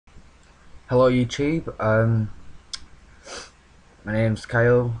Hello YouTube, my name's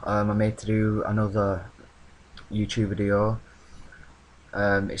Kyle. I'm made to do another YouTube video.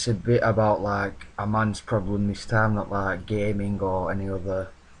 It's a bit about like a man's problem this time, not like gaming or any other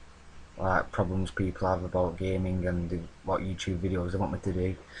like problems people have about gaming and what YouTube videos they want me to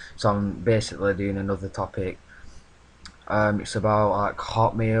do. So I'm basically doing another topic. It's about like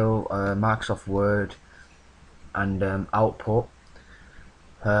Hotmail, Microsoft Word and Output.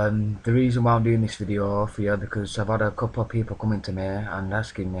 The reason why I'm doing this video for you because I've had a couple of people coming to me and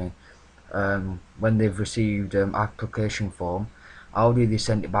asking me when they've received application form, how do they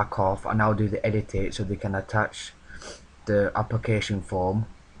send it back off and how do they edit it so they can attach the application form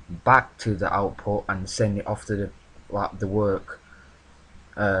back to the output and send it off to the work.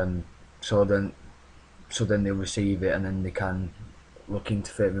 Um, so then they receive it and then they can look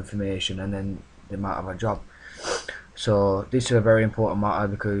into further information and then they might have a job. So this is a very important matter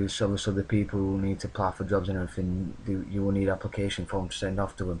because obviously the people who need to apply for jobs and everything, you will need application form to send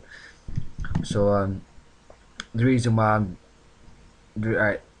off to them. So the reason why I'm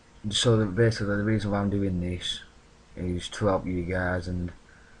right, so basically the reason why I'm doing this is to help you guys and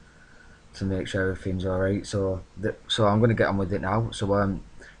to make sure everything's alright. So I'm gonna get on with it now. So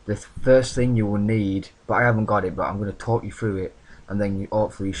the first thing you will need, but I haven't got it, but I'm gonna talk you through it, and then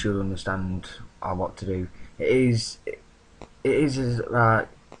hopefully you should understand what to do. It is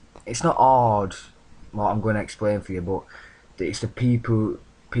it's not hard what I'm going to explain for you, but it's the people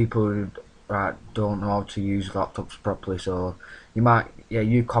who don't know how to use laptops properly. So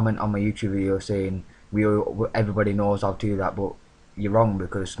you comment on my YouTube video saying everybody knows how to do that, but you're wrong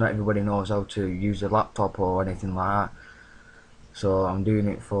because not everybody knows how to use a laptop or anything like that. So I'm doing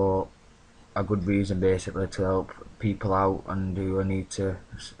it for a good reason, basically to help people out and who need to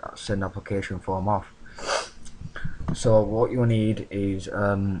send application form off. So what you'll need is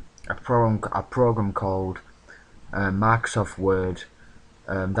a program called Microsoft Word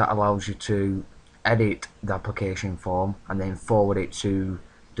that allows you to edit the application form and then forward it to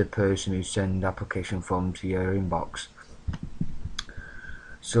the person who sent the application form to your inbox.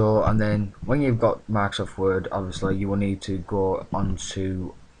 So and then when you've got Microsoft Word, obviously you will need to go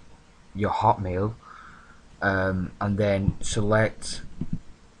onto your Hotmail and then select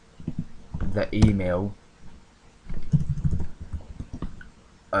the email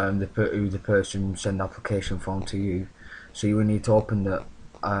who the person send the application form to you. So you will need to open the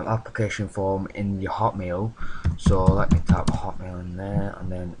application form in your Hotmail. So let me type Hotmail in there and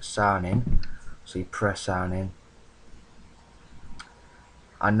then sign in. So you press sign in.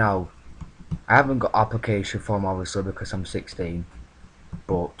 And now I haven't got application form obviously because I'm 16,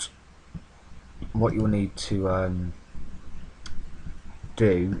 but what you'll need to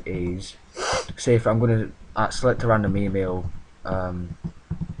do is, say if I'm going to select a random email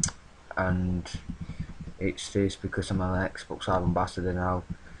and it's this because I'm an Xbox Live ambassador now.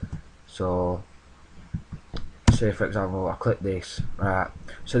 So say for example I click this, right,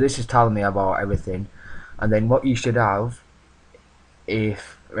 so this is telling me about everything, and then what you should have is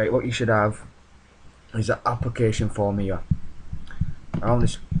an application form here around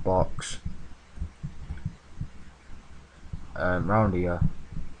this box, around here,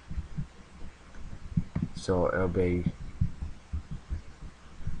 so it'll be,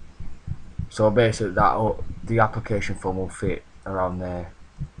 so basically the application form will fit around there,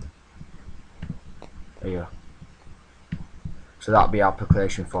 here. So that'll be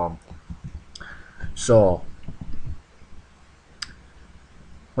application form. So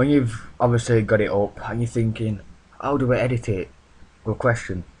when you've obviously got it up and you're thinking, how do I edit it? Good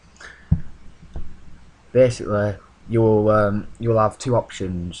question. Basically, you'll have two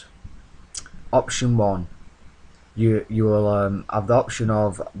options. Option one, you will have the option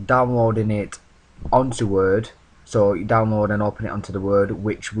of downloading it onto Word. So you download and open it onto the Word,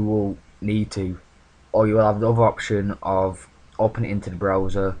 which we will need to, or you will have the other option of open it into the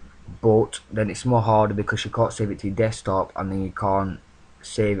browser, but then it's more harder because you can't save it to your desktop and then you can't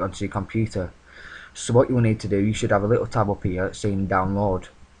save it onto your computer. So what you will need to do, you should have a little tab up here saying download.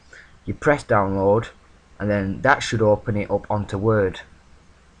 You press download and then that should open it up onto Word.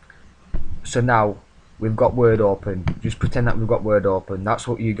 So now we've got Word open. Just pretend that we've got Word open. That's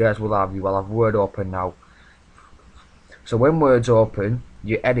what you guys will have. You will have Word open now. So when Word's open,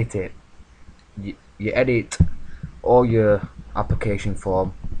 you edit it. You edit all your application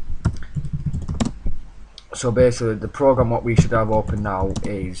form. So basically the program what we should have open now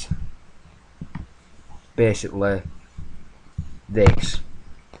is basically this.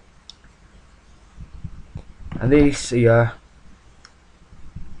 And this here,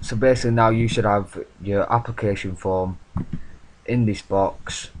 so basically now you should have your application form in this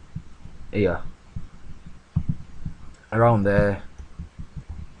box, here, around there.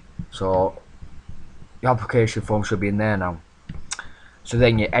 So your application form should be in there now. So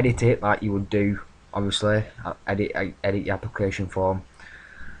then you edit it like you would do, obviously, edit your application form.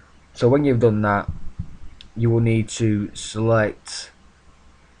 So when you've done that, you will need to select,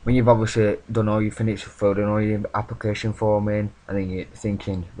 when you've obviously done all, you finished filling all your application form in, and then you're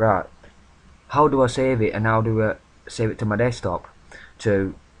thinking, right, how do I save it, and how do I save it to my desktop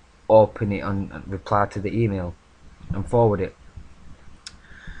to open it and reply to the email and forward it.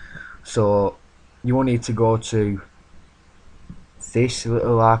 So you will need to go to this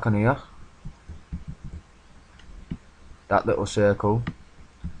little icon here, that little circle,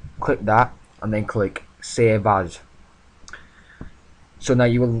 click that, and then click save as. So now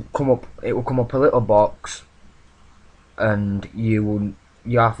you will come up, it will come up a little box, and you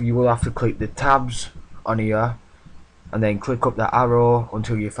will have to click the tabs on here, and then click up the arrow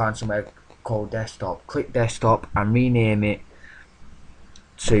until you find somewhere called desktop. Click desktop and rename it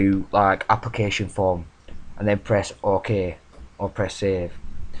to like application form, and then press OK or press save.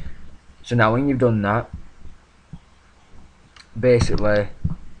 So now when you've done that, basically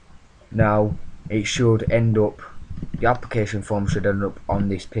now it should end up, the application form should end up on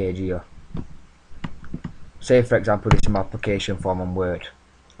this page here. Say for example this is my application form on Word.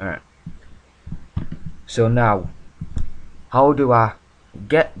 Alright. So now, how do I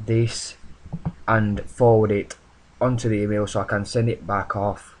get this and forward it onto the email so I can send it back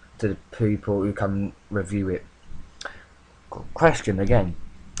off to the people who can review it? Question again.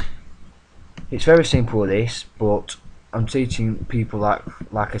 It's very simple this, but I'm teaching people like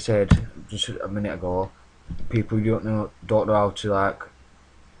I said just a minute ago, people who don't know how to like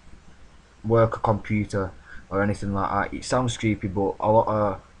work a computer or anything like that. It sounds stupid, but a lot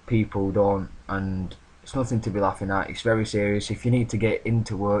of people don't, and it's nothing to be laughing at. It's very serious. If you need to get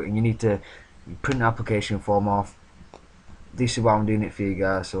into work and you need to print an application form off, this is why I'm doing it for you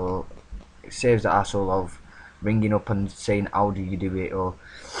guys, so it saves the hassle of ringing up and saying how do you do it. Or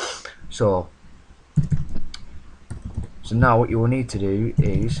so now what you will need to do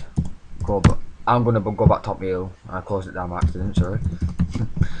is go back. I'm gonna go back top wheel. I closed it down by accident, sorry.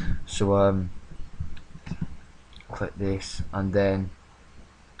 So click this, and then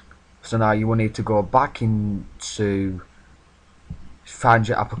so now you will need to go back into find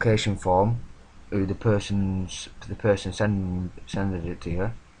your application form, who the person sending it to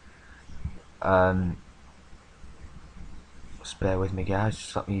you. Just bear with me guys,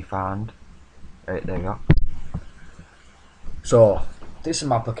 just let me find. Right, there we go. So this is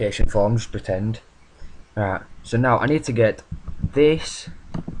my application form, just pretend. Right, so now I need to get this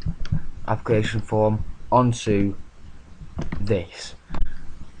application form onto this.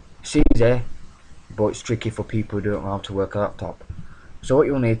 It's easy, but it's tricky for people who don't know how to work a laptop. So what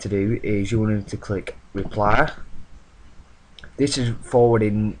you'll need to do is you'll need to click reply. This is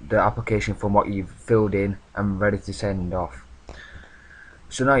forwarding the application from what you've filled in and ready to send off.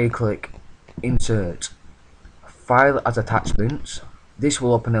 So now you click insert file as attachments. This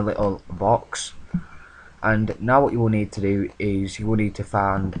will open a little box, and now what you will need to do is you will need to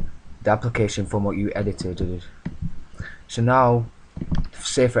find the application from what you edited. So now,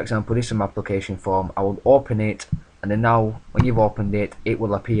 say for example this is my application form, I will open it, and then now when you've opened it, it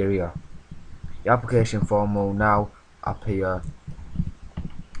will appear here. The application form will now appear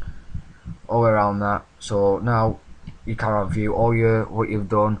all around that. So now you can view all what you've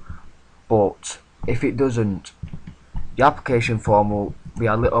done. But if it doesn't, the application form will be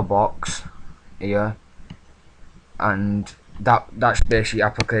a little box here, and that's basically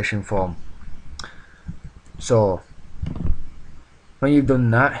application form. So when you've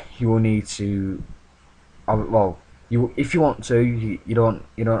done that, you will need to well, if you want to, you don't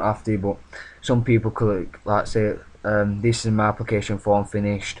have to, but some people could like say this is my application form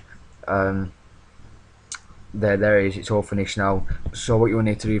finished. There it is, it's all finished now. So what you will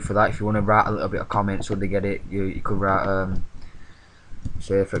need to do for that, if you want to write a little bit of comments so they get it, you could write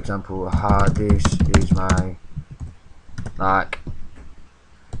say for example, this is my like,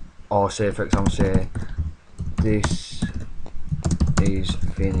 or say for example, say this is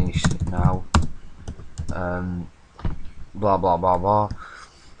finished now, blah blah blah blah.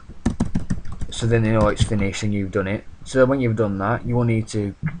 So then they know it's finished and you've done it. So when you've done that, you will need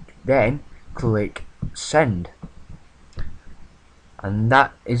to then click send, and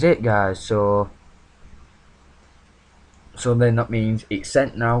that is it guys. So then that means it's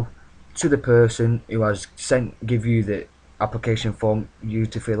sent now to the person who has give you the application form you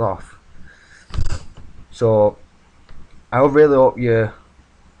to fill off. So I really hope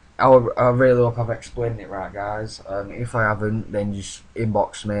I really hope I've explained it right guys. If I haven't, then just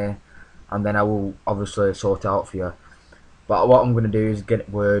inbox me and then I will obviously sort it out for you. But what I'm going to do is get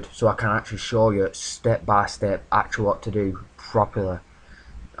Word so I can actually show you step by step actually what to do properly.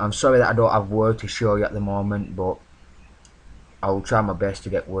 I'm sorry that I don't have Word to show you at the moment, but I will try my best to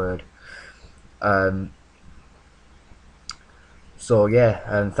get Word. So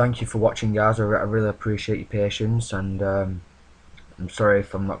yeah, thank you for watching, guys. I really appreciate your patience, and I'm sorry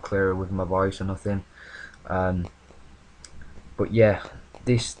if I'm not clear with my voice or nothing. But yeah,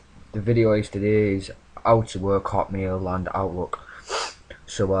 the video is today is how to work Hotmail and Outlook.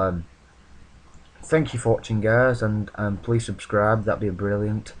 So thank you for watching, guys, and please subscribe. That'd be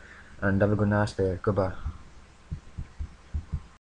brilliant. And have a good nice day. Goodbye.